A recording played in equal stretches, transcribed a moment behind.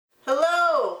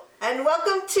and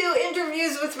welcome to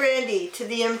Interviews with Randy, to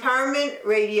the Empowerment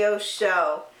Radio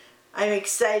Show. I'm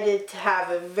excited to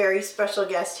have a very special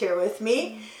guest here with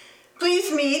me.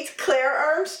 Please meet Claire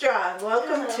Armstrong.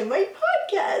 Welcome to my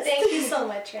podcast. Thank you so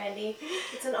much, Randy.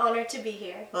 It's an honor to be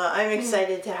here. Well, I'm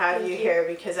excited to have you here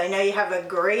because I know you have a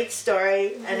great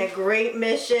story and a great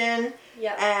mission,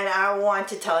 and I want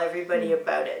to tell everybody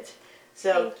about it.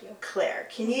 So, Claire,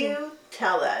 can you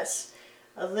tell us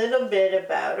a little bit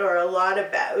about, or a lot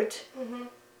about,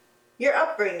 your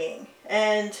upbringing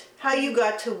and how you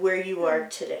got to where you are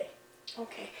today?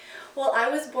 Okay. Well, I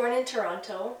was born in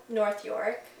Toronto, North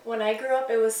York. When I grew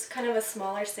up, it was kind of a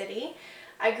smaller city.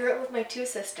 I grew up with my two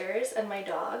sisters and my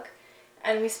dog,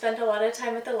 and we spent a lot of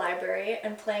time at the library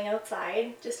and playing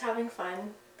outside, just having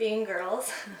fun, being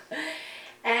girls.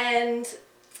 And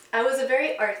I was a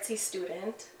very artsy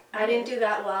student. I didn't do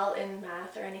that well in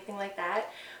math or anything like that,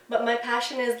 but my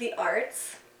passion is the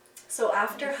arts. So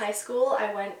after high school,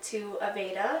 I went to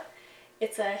Aveda.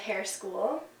 It's a hair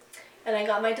school, and I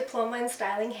got my diploma in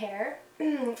styling hair.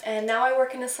 And now I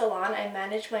work in a salon. I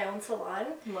manage my own salon.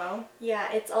 Wow. Yeah,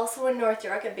 it's also in North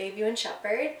York at Bayview and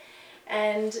Shepherd.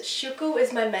 And Shuku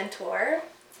is my mentor.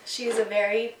 She's a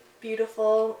very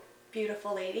beautiful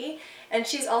lady, and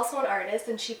she's also an artist,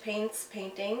 and she paints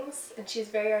paintings, and she's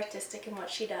very artistic in what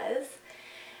she does.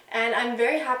 And I'm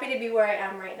very happy to be where I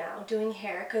am right now, doing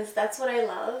hair, because that's what I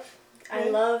love. I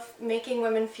love making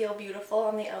women feel beautiful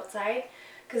on the outside,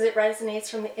 because it resonates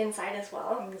from the inside as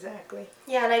well. Exactly.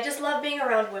 Yeah, and I just love being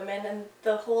around women and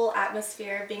the whole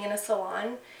atmosphere, being in a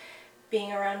salon,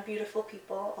 being around beautiful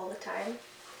people all the time.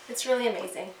 It's really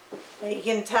amazing. You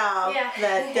can tell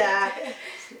that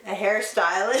a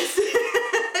hairstylist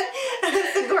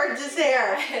has a gorgeous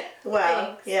hair. Wow.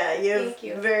 Thanks. Yeah, you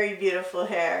have very beautiful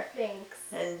hair. Thanks.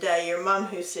 And your mom,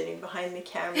 who's sitting behind the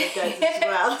camera, does as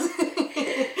well.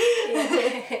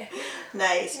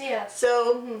 Nice. Yeah.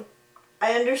 So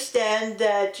I understand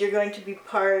that you're going to be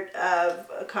part of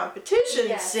a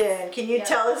competition soon. Can you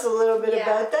tell us a little bit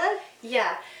about that?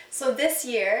 Yeah. So this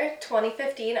year,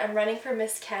 2015, I'm running for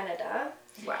Miss Canada.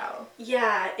 Wow.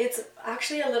 Yeah, it's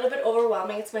actually a little bit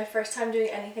overwhelming. It's my first time doing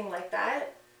anything like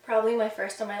that. Probably my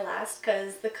first and my last,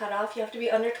 because the cutoff, you have to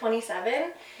be under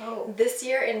 27. Oh. This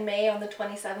year in May on the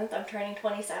 27th, I'm turning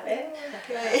 27.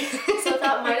 Okay. So I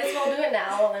thought might as well do it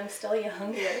now while I'm still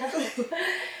young. Yes.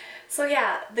 So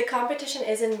yeah, the competition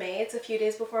is in May. It's a few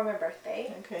days before my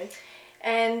birthday. Okay.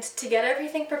 And to get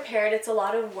everything prepared, it's a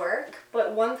lot of work,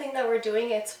 but one thing that we're doing,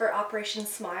 it's for Operation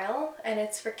Smile, and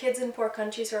it's for kids in poor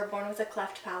countries who are born with a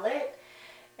cleft palate.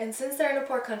 And since they're in a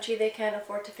poor country, they can't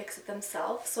afford to fix it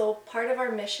themselves. So part of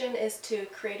our mission is to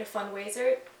create a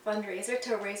fundraiser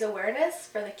to raise awareness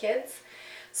for the kids.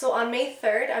 So on May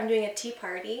 3rd, I'm doing a tea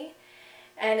party,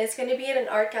 and it's going to be at an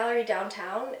art gallery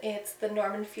downtown. It's the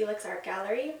Norman Felix Art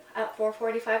Gallery at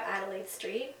 445 Adelaide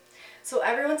Street. So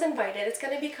everyone's invited. It's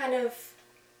going to be kind of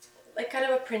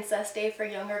a princess day for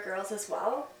younger girls as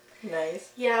well.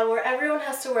 Nice. Yeah, where everyone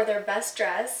has to wear their best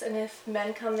dress, and if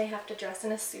men come, they have to dress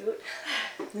in a suit.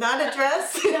 Not a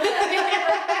dress?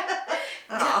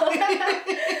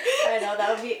 I know,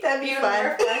 that'd be fun.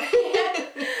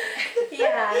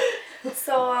 Yeah.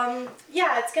 So,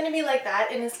 yeah, it's going to be like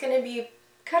that, and it's going to be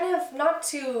kind of not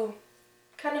too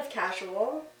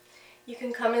casual. You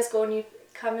can come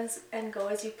and go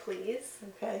as you please.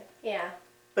 Okay. Yeah.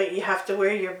 But you have to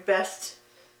wear your best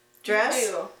dress?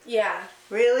 You do. Yeah.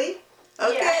 Really?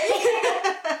 Okay.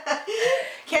 Yeah.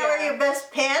 Can't wear your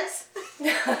best pants?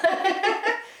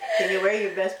 Can you wear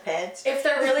your best pants? If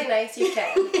they're really nice, you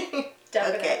can.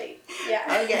 Definitely. Okay.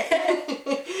 Yeah.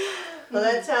 Okay. Well,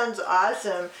 that sounds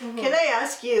awesome. Can I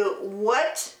ask you,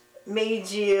 what made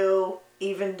you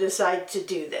even decide to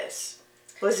do this?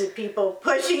 Was it people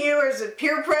pushing you, or is it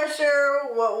peer pressure?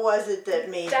 What was it that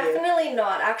made you? Definitely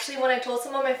not. Actually, when I told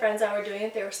some of my friends that were doing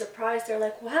it, they were surprised. They're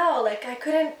like, wow, like I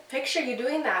couldn't picture you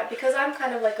doing that, because I'm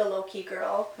kind of like a low-key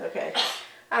girl. Okay.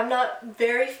 I'm not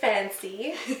very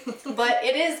fancy, but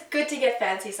it is good to get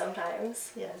fancy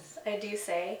sometimes. Yes. I do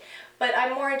say. But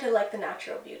I'm more into like the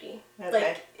natural beauty. Okay.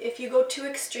 Like if you go too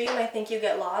extreme, I think you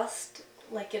get lost,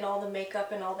 like in all the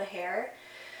makeup and all the hair.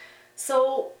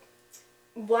 So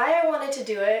why I wanted to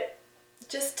do it,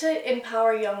 just to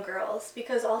empower young girls,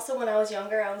 because also when I was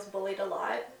younger, I was bullied a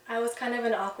lot. I was kind of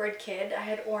an awkward kid. I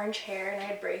had orange hair and I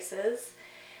had braces,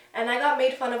 and I got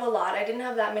made fun of a lot. I didn't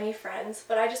have that many friends,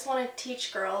 but I just want to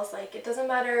teach girls, like, it doesn't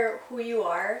matter who you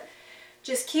are,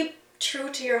 just keep true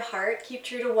to your heart, keep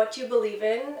true to what you believe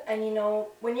in. And you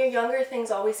know, when you're younger,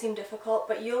 things always seem difficult,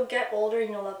 but you'll get older and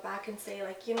you'll look back and say,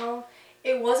 like, you know,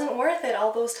 it wasn't worth it,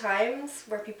 all those times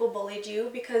where people bullied you,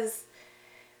 because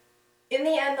in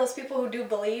the end, those people who do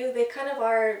bully you, they kind of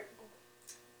are,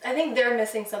 I think they're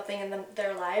missing something in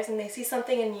their lives, and they see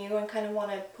something in you and kind of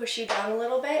want to push you down a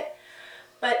little bit.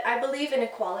 But I believe in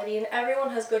equality, and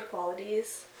everyone has good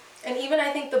qualities. And even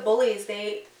I think the bullies,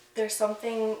 there's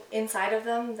something inside of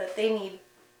them that they need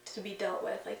to be dealt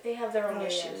with. Like, they have their own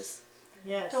issues.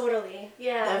 Yes. Totally.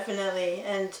 Yeah. Definitely.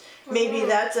 And maybe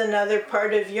that's another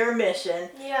part of your mission.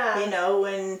 Yeah. You know,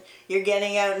 when you're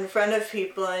getting out in front of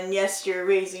people, and yes, you're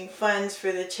raising funds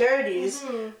for the charities,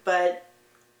 but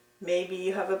maybe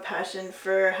you have a passion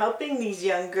for helping these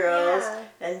young girls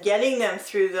and getting them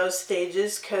through those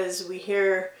stages, because we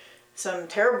hear some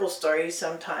terrible stories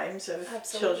sometimes of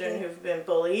children who've been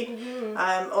bullied,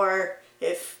 or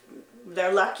if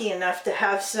they're lucky enough to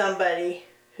have somebody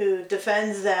who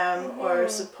defends them or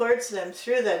supports them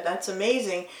through that, that's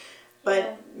amazing.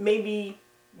 But maybe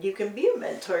you can be a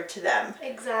mentor to them.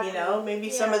 Exactly. You know, maybe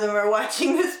some of them are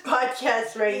watching this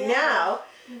podcast right now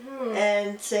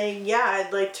and saying, yeah,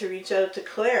 I'd like to reach out to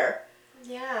Claire.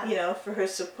 Yeah. You know, for her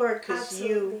support, because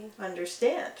you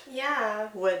understand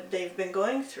what they've been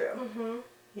going through.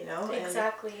 You know?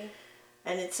 Exactly.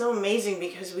 And it's so amazing,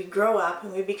 because we grow up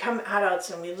and we become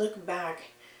adults and we look back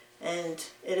and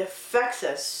it affects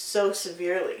us so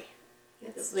severely.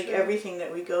 It's like everything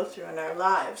that we go through in our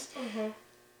lives.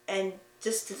 And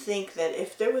just to think that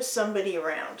if there was somebody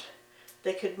around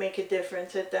that could make a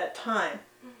difference at that time,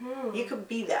 you could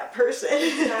be that person.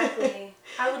 Exactly.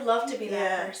 I would love to be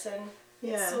that person.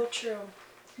 Yeah. It's so true.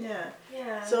 Yeah.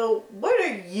 Yeah. So what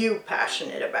are you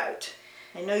passionate about?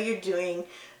 I know you're doing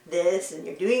this and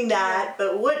you're doing that,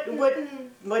 but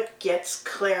what gets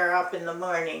Claire up in the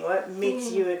morning? What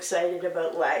makes you excited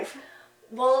about life?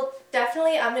 Well,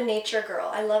 definitely I'm a nature girl.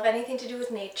 I love anything to do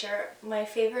with nature. My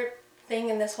favorite thing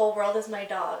in this whole world is my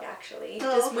dog, actually.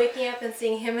 Just waking up and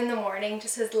seeing him in the morning,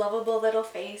 just his lovable little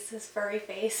face, his furry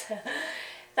face.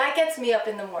 That gets me up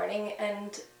in the morning.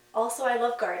 And also I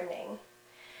love gardening.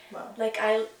 Wow. Like,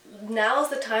 now is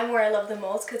the time where I love the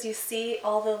most, because you see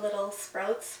all the little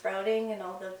sprouts sprouting and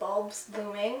all the bulbs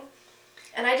blooming.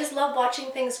 And I just love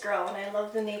watching things grow, and I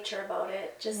love the nature about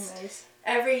it. Just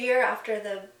every year after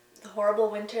the horrible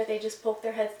winter, they just poke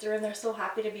their heads through and they're so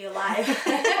happy to be alive.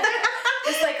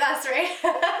 Just like us, right?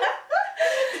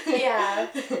 Yeah.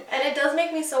 And it does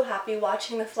make me so happy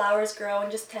watching the flowers grow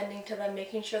and just tending to them,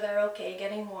 making sure they're okay,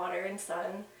 getting water and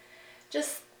sun.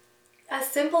 Just as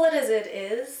simple as it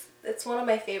is, it's one of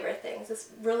my favorite things. It's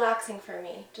relaxing for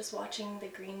me, just watching the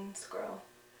greens grow.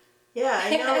 Yeah,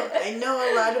 I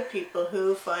know a lot of people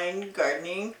who find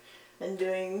gardening and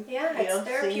doing things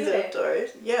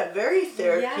outdoors. Yeah, very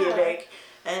therapeutic.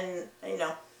 Yeah. And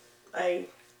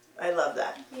I love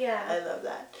that. Yeah. I love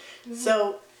that.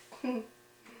 So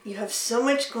you have so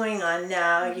much going on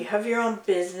now. You have your own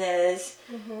business.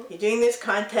 You're doing this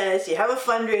contest. You have a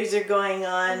fundraiser going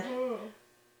on.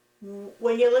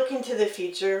 When you look into the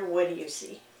future, what do you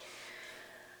see?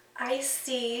 I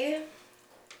see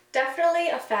definitely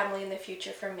a family in the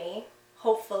future for me.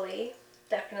 Hopefully.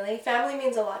 Definitely. Family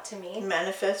means a lot to me.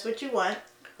 Manifest what you want.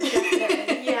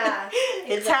 Definitely. Yeah.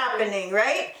 Exactly. It's happening,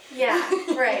 right? Yeah,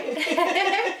 right.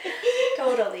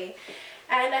 Totally.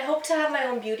 And I hope to have my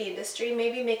own beauty industry,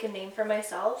 maybe make a name for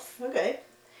myself. Okay.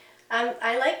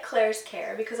 I like Claire's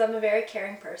care, because I'm a very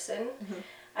caring person.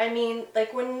 I mean,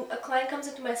 like, when a client comes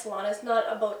into my salon, it's not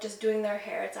about just doing their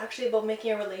hair. It's actually about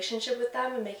making a relationship with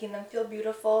them and making them feel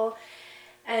beautiful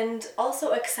and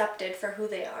also accepted for who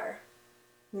they are.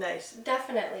 Nice.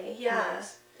 Definitely, yeah.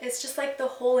 Nice. It's just like the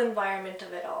whole environment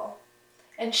of it all.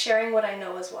 And sharing what I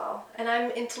know as well. And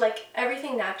I'm into, like,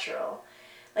 everything natural.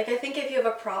 Like, I think if you have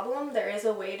a problem, there is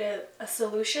a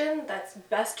solution that's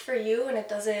best for you, and it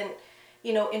doesn't,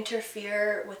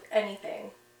 interfere with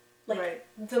anything. Like,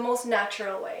 the most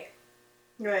natural way.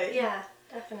 Right. Yeah,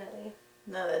 definitely.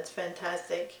 No, that's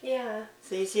fantastic. Yeah.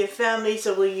 So you see a family,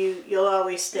 so you'll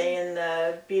always stay in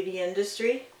the beauty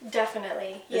industry?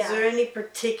 Definitely, yeah. Is there any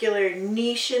particular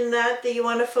niche in that you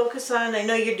want to focus on? I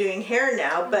know you're doing hair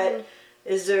now, but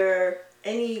is there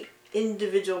any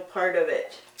individual part of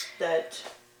it that...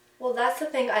 Well, that's the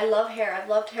thing. I love hair. I've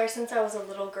loved hair since I was a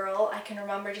little girl. I can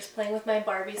remember just playing with my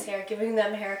Barbie's hair, giving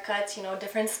them haircuts,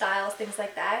 different styles, things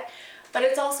like that. But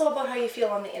it's also about how you feel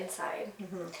on the inside.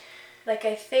 Like,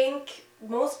 I think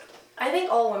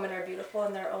all women are beautiful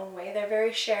in their own way. They're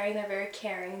very sharing. They're very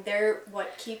caring. They're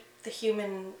what keep the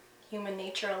human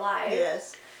nature alive.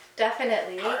 Yes.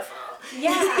 Definitely.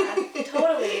 Yeah,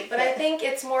 totally. But I think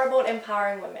it's more about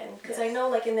empowering women. Because I know,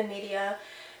 like, in the media,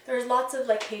 there's lots of,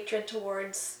 like, hatred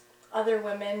towards other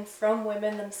women from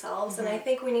women themselves, and I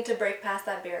think we need to break past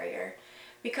that barrier,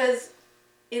 because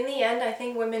in the end I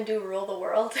think women do rule the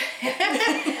world.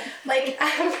 Like,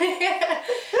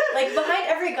 like behind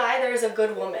every guy there's a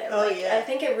good woman. Oh, like, yeah. I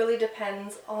think it really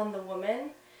depends on the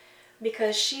woman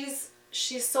because she's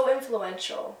so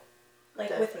influential, like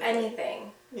Definitely. with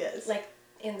anything. Yes. Like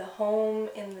in the home,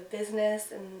 in the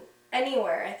business, and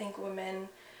anywhere. I think women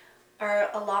are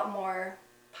a lot more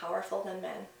powerful than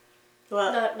men.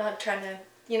 Well, not trying to,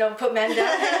 you know, put men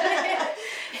down.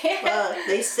 well,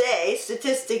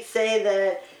 statistics say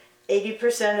that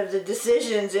 80% of the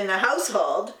decisions in a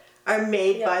household are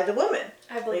made by the woman.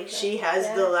 I believe like she has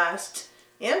the last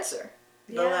answer,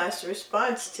 the last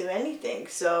response to anything.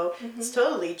 So it's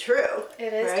totally true.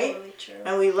 It is right? totally true.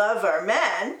 And we love our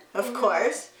men, of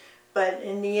course, but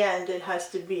in the end it has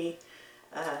to be,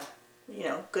 you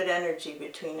know, good energy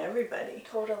between everybody.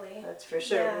 Totally. That's for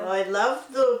sure. Yeah. Well, I love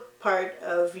the part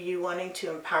of you wanting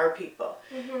to empower people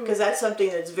because that's something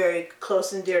that's very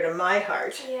close and dear to my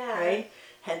heart. Yeah. Right?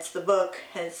 Hence the book,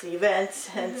 hence the events,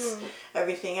 hence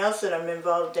everything else that I'm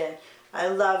involved in. I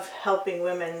love helping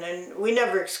women, and we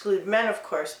never exclude men, of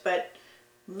course, but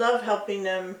love helping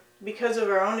them because of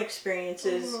our own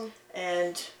experiences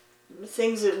and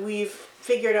things that we've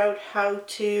figured out how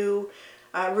to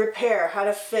repair, how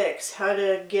to fix, how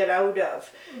to get out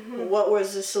of. What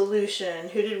was the solution?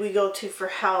 Who did we go to for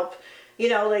help? You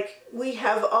know, like we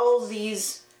have all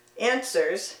these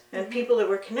answers and people that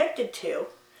we're connected to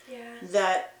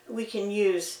that we can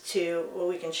use to, well,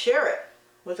 we can share it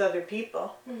with other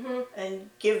people and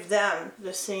give them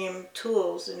the same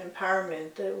tools and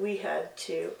empowerment that we had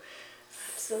to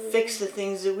fix the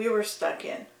things that we were stuck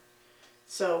in.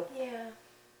 So,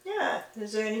 yeah.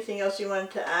 Is there anything else you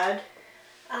wanted to add?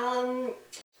 I'm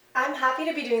happy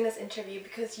to be doing this interview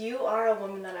because you are a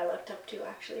woman that I looked up to,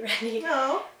 actually, Randy.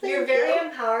 Oh, thank you. You're very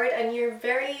empowered and you're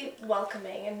very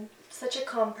welcoming and such a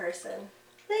calm person.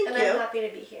 Thank you. And I'm happy to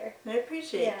be here. I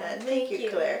appreciate that. Thank you,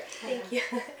 Claire. Thank you.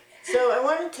 So I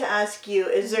wanted to ask you,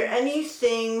 is there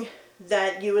anything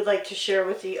that you would like to share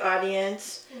with the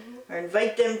audience or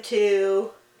invite them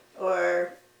to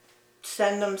or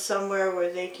send them somewhere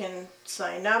where they can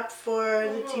sign up for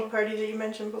the tea party that you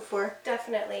mentioned before?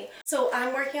 Definitely. So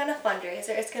I'm working on a fundraiser.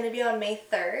 It's going to be on May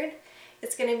 3rd.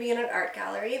 It's going to be in an art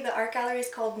gallery. The art gallery is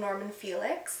called Norman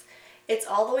Felix. It's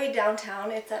all the way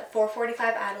downtown. It's at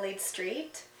 445 Adelaide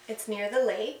Street. It's near the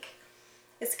lake.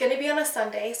 It's going to be on a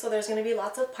Sunday, so there's going to be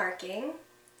lots of parking.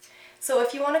 So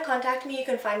if you want to contact me, you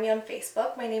can find me on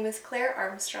Facebook. My name is Claire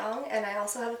Armstrong, and I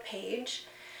also have a page.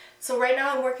 So right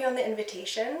now I'm working on the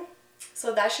invitation.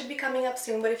 So that should be coming up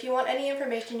soon, but if you want any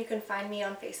information, you can find me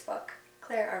on Facebook,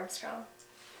 Claire Armstrong.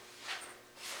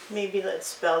 Maybe let's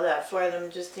spell that for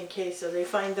them just in case so they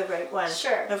find the right one.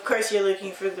 Sure. Of course you're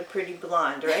looking for the pretty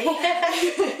blonde, right?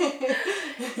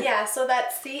 Yeah, so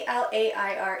that's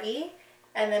C-L-A-I-R-E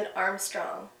and then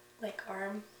Armstrong, like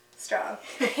arm strong.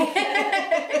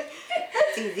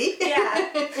 It's easy. Yeah.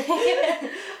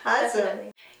 Awesome.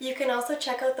 Definitely. You can also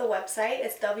check out the website.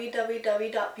 It's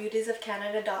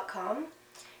www.beautiesofcanada.com.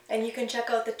 And you can check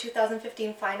out the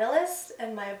 2015 finalists,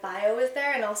 and my bio is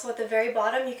there. And also at the very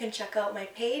bottom, you can check out my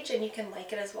page, and you can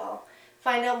like it as well.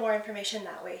 Find out more information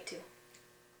that way, too.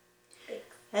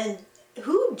 Thanks. And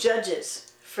who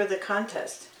judges for the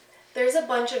contest? There's a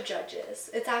bunch of judges.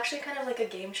 It's actually kind of like a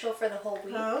game show for the whole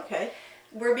week. Oh, okay.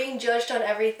 We're being judged on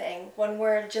everything. When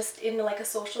we're just in like a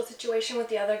social situation with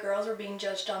the other girls, we're being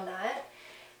judged on that.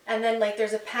 And then like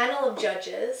there's a panel of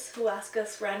judges who ask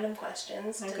us random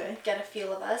questions to get a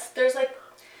feel of us. There's like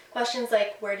questions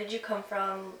like where did you come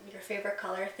from, your favorite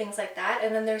color, things like that.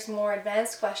 And then there's more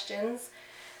advanced questions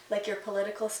like your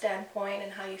political standpoint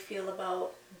and how you feel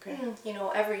about, you know,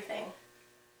 everything.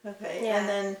 Okay. Yeah. And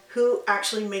then who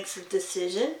actually makes the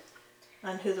decision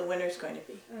on who the winner is going to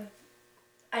be?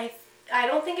 I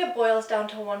don't think it boils down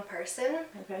to one person.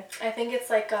 Okay. I think it's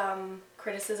like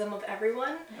criticism of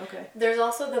everyone. Okay. There's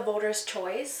also the voter's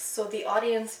choice, so the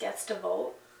audience gets to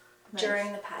vote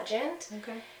during the pageant.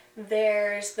 Okay.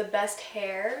 There's the best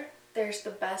hair, there's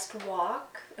the best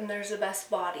walk, and there's the best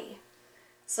body.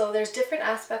 So there's different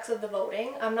aspects of the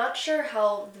voting. I'm not sure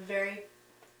how the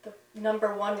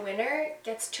number one winner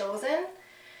gets chosen,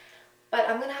 but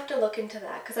I'm gonna have to look into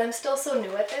that because I'm still so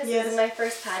new at this. Yes. This is my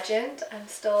first pageant. I'm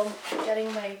still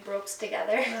getting my ropes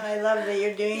together. I love that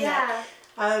you're doing that.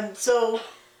 So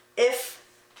if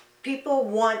people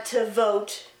want to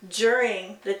vote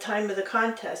during the time of the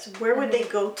contest, where would they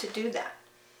go to do that?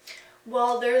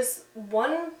 Well,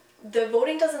 the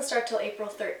voting doesn't start till April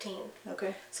 13th.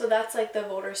 Okay. So that's like the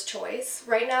voter's choice.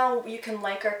 Right now you can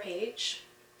like our page.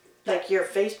 Like your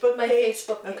Facebook page? My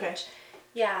Facebook page. Okay.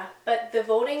 Yeah, but the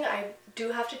voting, I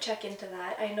do have to check into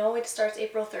that. I know it starts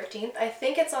April 13th. I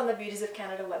think it's on the Beauties of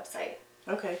Canada website.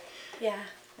 Okay. Yeah.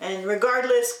 And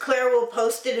regardless, Claire will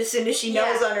post it as soon as she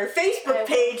knows on her Facebook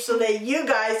page so that you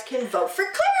guys can vote for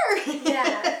Claire.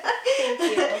 Yeah, thank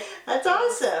you. That's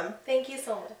awesome. Thank you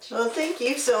so much. Well, thank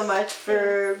you so much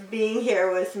for being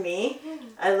here with me.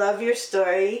 I love your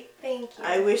story. Thank you.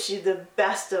 I wish you the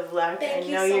best of luck. Thank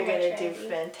you I know so you're going much, to do Randy.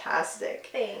 fantastic.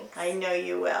 Thanks. I know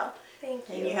you will. Thank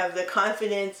you. And you have the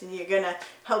confidence, and you're going to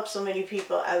help so many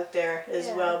people out there as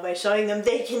well by showing them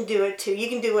they can do it too. You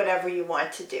can do whatever you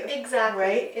want to do. Exactly.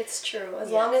 Right? It's true. As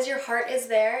long as your heart is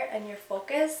there and you're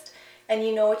focused and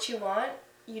you know what you want,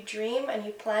 you dream and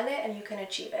you plan it and you can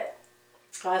achieve it.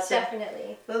 Awesome.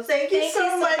 Definitely. Well, thank you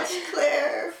so much,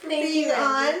 Claire, for being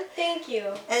on. Thank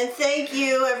you. And thank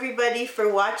you, everybody, for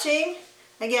watching.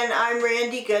 Again, I'm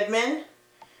Randy Goodman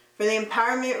for the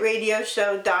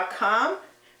EmpowermentRadioshow.com.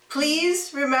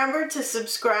 Please remember to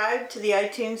subscribe to the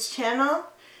iTunes channel,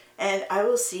 and I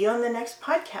will see you on the next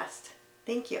podcast.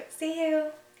 Thank you. See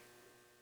you.